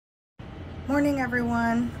Morning,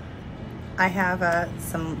 everyone. I have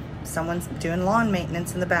someone's doing lawn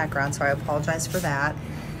maintenance in the background, so I apologize for that.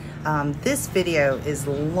 This video is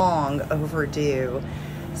long overdue.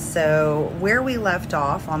 So where we left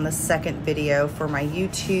off on the second video for my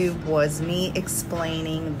YouTube was me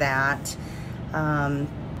explaining that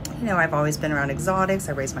I've always been around exotics.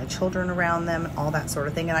 I raised my children around them, all that sort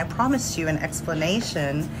of thing. And I promised you an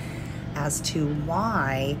explanation as to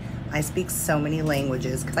why I speak so many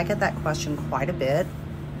languages, because I get that question quite a bit.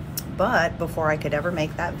 But before I could ever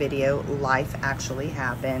make that video, life actually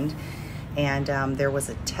happened. And there was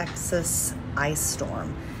a Texas ice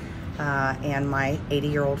storm. And my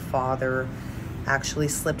 80-year-old father actually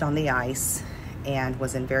slipped on the ice and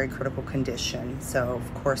was in very critical condition. So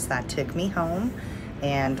of course that took me home,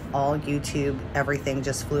 and all YouTube, everything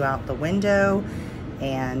just flew out the window,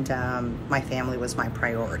 and my family was my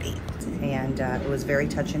priority. And it was very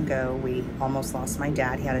touch and go. We almost lost my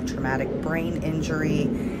dad. He had a traumatic brain injury.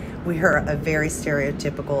 We are a very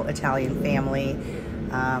stereotypical Italian family.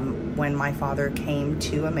 When my father came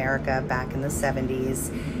to America back in the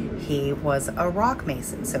 70s, he was a rock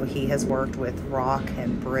mason. So he has worked with rock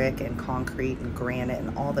and brick and concrete and granite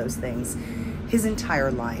and all those things his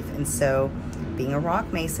entire life. And so being a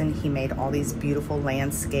rock mason, he made all these beautiful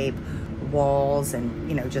landscape walls and,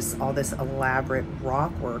 just all this elaborate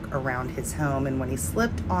rock work around his home. And when he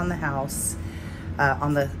slipped on the house,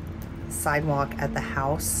 on the sidewalk at the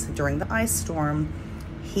house during the ice storm,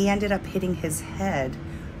 he ended up hitting his head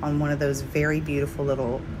on one of those very beautiful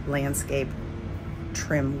little landscape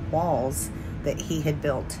trim walls that he had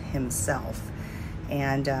built himself.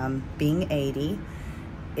 And being 80,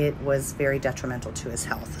 it was very detrimental to his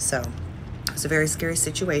health. So it was a very scary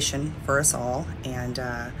situation for us all. And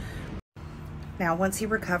now once he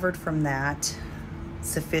recovered from that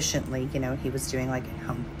sufficiently, he was doing like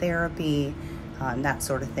home therapy and that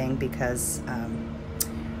sort of thing, because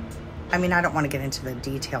I don't want to get into the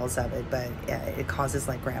details of it, but it causes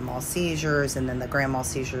like grand mal seizures, and then the grand mal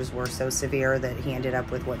seizures were so severe that he ended up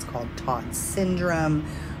with what's called Todd syndrome,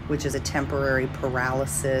 which is a temporary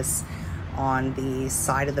paralysis on the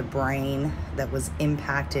side of the brain that was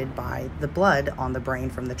impacted by the blood on the brain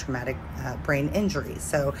from the traumatic brain injury.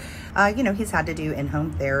 So, he's had to do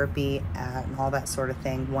in-home therapy and all that sort of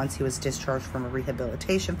thing once he was discharged from a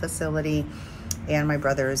rehabilitation facility. And my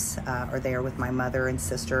brothers are there with my mother and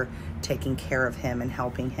sister taking care of him and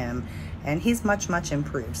helping him. And he's much, much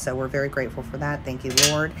improved. So we're very grateful for that. Thank you,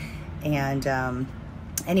 Lord. And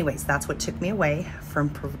anyways, that's what took me away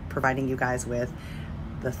from providing you guys with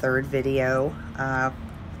the third video,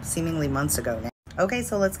 seemingly months ago now. Okay,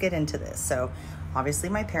 so let's get into this. So obviously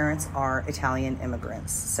my parents are Italian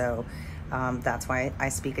immigrants. So that's why I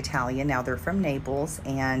speak Italian. Now they're from Naples,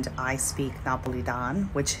 and I speak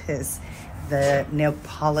Napolitan, which is the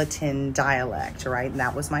Neapolitan dialect, right? And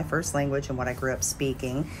that was my first language and what I grew up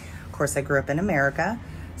speaking. Of course, I grew up in America,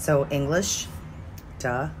 so English,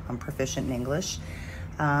 duh, I'm proficient in English.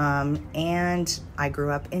 And I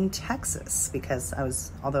grew up in Texas because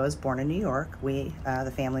although I was born in New York,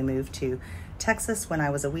 the family moved to Texas when I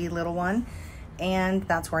was a wee little one. And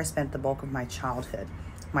that's where I spent the bulk of my childhood.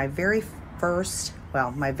 My very first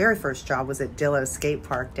job was at Dillo Skate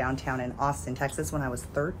Park downtown in Austin, Texas when I was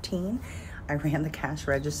 13. I ran the cash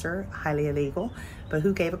register, highly illegal, but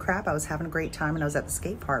who gave a crap? I was having a great time, and I was at the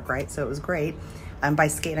skate park, right? So it was great. By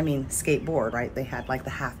skate, I mean skateboard, right? They had like the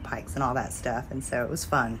half pikes and all that stuff, and so it was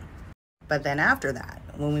fun. But then after that,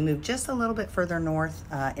 when we moved just a little bit further north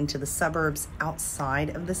into the suburbs outside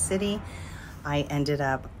of the city, I ended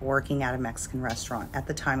up working at a Mexican restaurant. At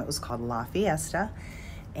the time, it was called La Fiesta,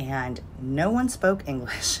 and no one spoke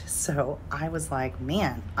English. So I was like,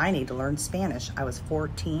 man, I need to learn Spanish. I was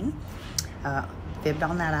 14, fibbed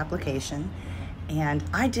on that application. And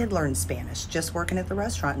I did learn Spanish just working at the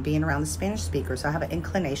restaurant and being around the Spanish speakers. So I have an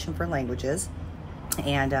inclination for languages,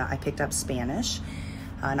 and I picked up Spanish,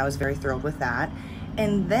 and I was very thrilled with that.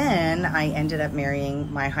 And then I ended up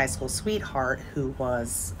marrying my high school sweetheart, who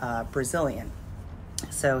was Brazilian.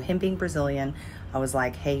 So him being Brazilian, I was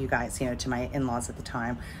like, hey, you guys, to my in-laws at the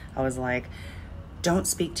time, I was like, don't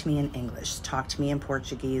speak to me in English. Talk to me in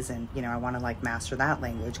Portuguese. And, I want to like master that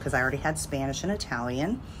language, because I already had Spanish and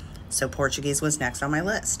Italian. So Portuguese was next on my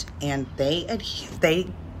list, and they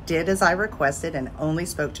did as I requested and only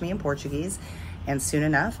spoke to me in Portuguese, and soon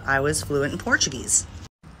enough I was fluent in Portuguese.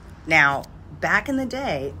 Now, back in the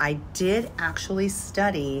day, I did actually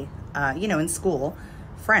study, in school,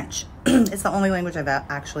 French. It's the only language I've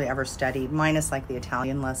actually ever studied, minus like the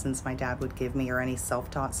Italian lessons my dad would give me or any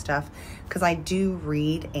self-taught stuff, because I do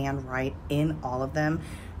read and write in all of them.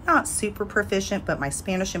 not super proficient, but my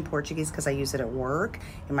Spanish and Portuguese, because I use it at work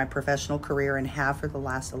in my professional career and have for the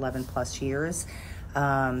last 11 plus years.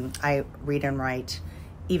 I read and write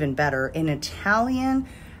even better. In Italian,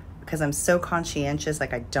 because I'm so conscientious,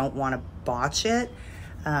 like I don't want to botch it,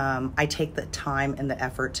 I take the time and the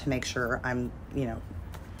effort to make sure I'm,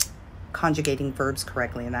 conjugating verbs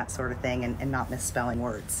correctly and that sort of thing, and not misspelling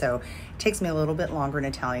words. So it takes me a little bit longer in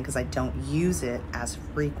Italian because I don't use it as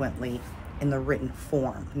frequently in the written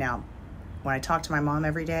form. Now, when I talk to my mom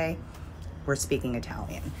every day, we're speaking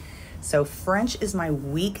Italian. So French is my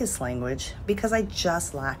weakest language because I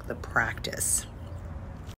just lack the practice.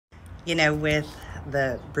 With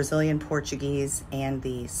the Brazilian Portuguese and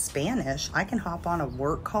the Spanish, I can hop on a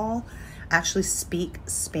work call, actually speak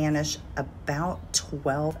Spanish about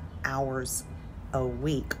 12 hours a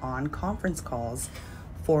week on conference calls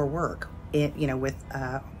for work, with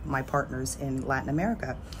my partners in Latin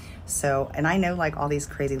America. So, and I know like all these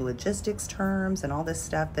crazy logistics terms and all this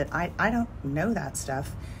stuff that I don't know that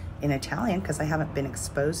stuff in Italian because I haven't been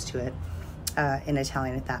exposed to it in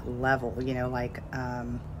Italian at that level.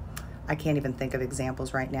 I can't even think of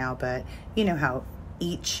examples right now, but you know how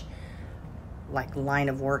each like line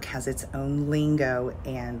of work has its own lingo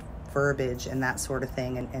and verbiage and that sort of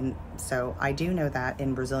thing. And so I do know that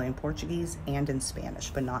in Brazilian Portuguese and in Spanish,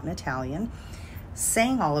 but not in Italian.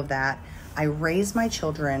 Saying all of that, I raised my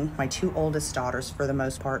children, my two oldest daughters, for the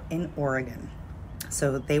most part, in Oregon.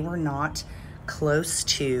 So they were not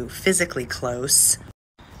physically close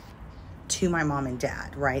to my mom and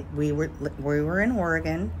dad, right? We were in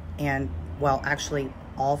Oregon, and well, actually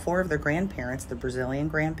all four of their grandparents, the Brazilian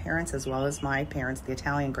grandparents, as well as my parents, the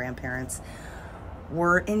Italian grandparents,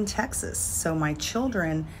 were in Texas. So my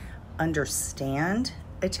children understand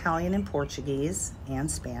Italian and Portuguese and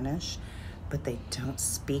Spanish, but they don't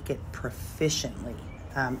speak it proficiently,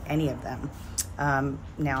 any of them.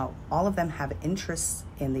 Now, all of them have interests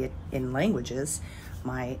in languages.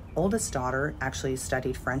 My oldest daughter actually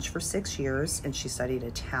studied French for 6 years, and she studied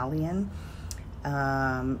Italian.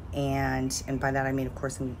 And by that I mean, of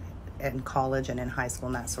course, in college and in high school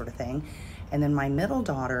and that sort of thing. And then my middle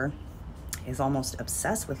daughter is almost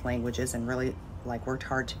obsessed with languages and really worked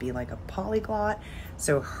hard to be like a polyglot.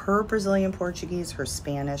 So her Brazilian Portuguese, her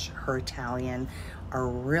Spanish, her Italian are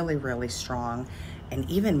really, really strong. And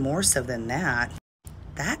even more so than that,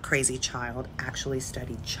 that crazy child actually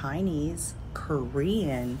studied Chinese,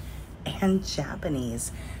 Korean, and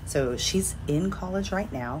Japanese. So she's in college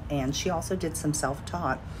right now, and she also did some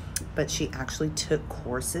self-taught, but she actually took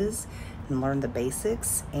courses and learned the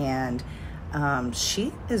basics, and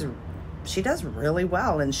she does really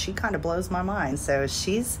well, and she kind of blows my mind. So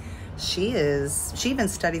she even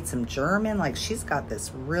studied some German. Like, she's got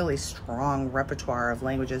this really strong repertoire of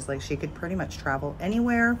languages. Like, she could pretty much travel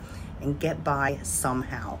anywhere and get by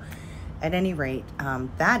somehow. At any rate,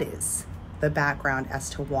 that is the background as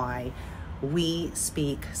to why we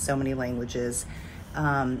speak so many languages.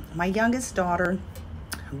 My youngest daughter,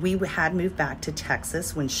 we had moved back to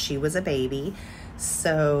Texas when she was a baby.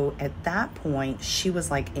 So at that point, she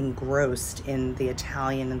was like engrossed in the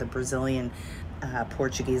Italian and the Brazilian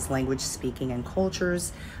Portuguese language speaking and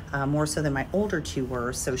cultures, more so than my older two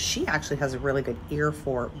were. So she actually has a really good ear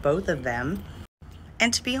for both of them.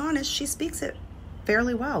 And to be honest, she speaks it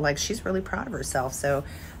fairly well. Like, she's really proud of herself. So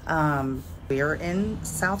we are in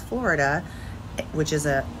South Florida, which is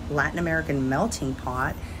a Latin American melting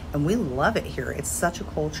pot, and we love it here. It's such a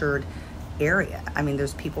cultured area. I mean,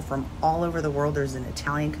 there's people from all over the world. There's an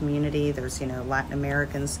Italian community. There's, Latin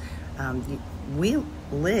Americans. We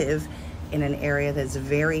live in an area that's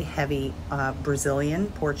very heavy Brazilian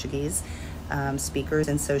Portuguese speakers.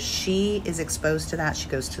 And so she is exposed to that. She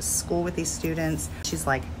goes to school with these students. She's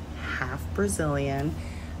like half Brazilian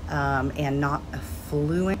and not a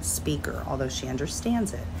fluent speaker, although she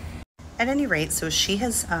understands it. At any rate, so she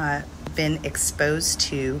has been exposed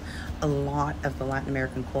to a lot of the Latin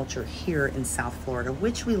American culture here in South Florida,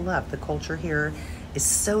 which we love. The culture here is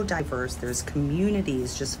so diverse. There's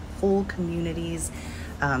communities, just full communities.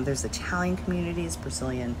 There's Italian communities,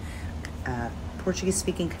 Brazilian, Portuguese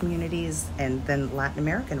speaking communities, and then Latin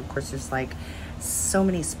American. Of course, there's like so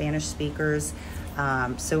many Spanish speakers.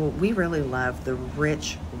 So we really love the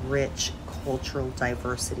rich cultural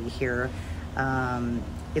diversity here.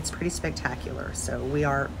 It's pretty spectacular. So we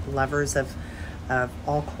are lovers of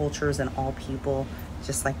all cultures and all people,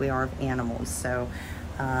 just like we are of animals. So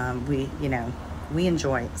we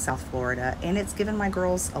enjoy South Florida, and it's given my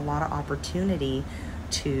girls a lot of opportunity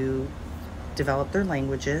to develop their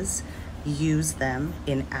languages, use them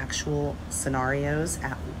in actual scenarios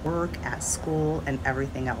at work, at school, and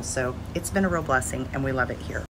everything else. So it's been a real blessing, and we love it here.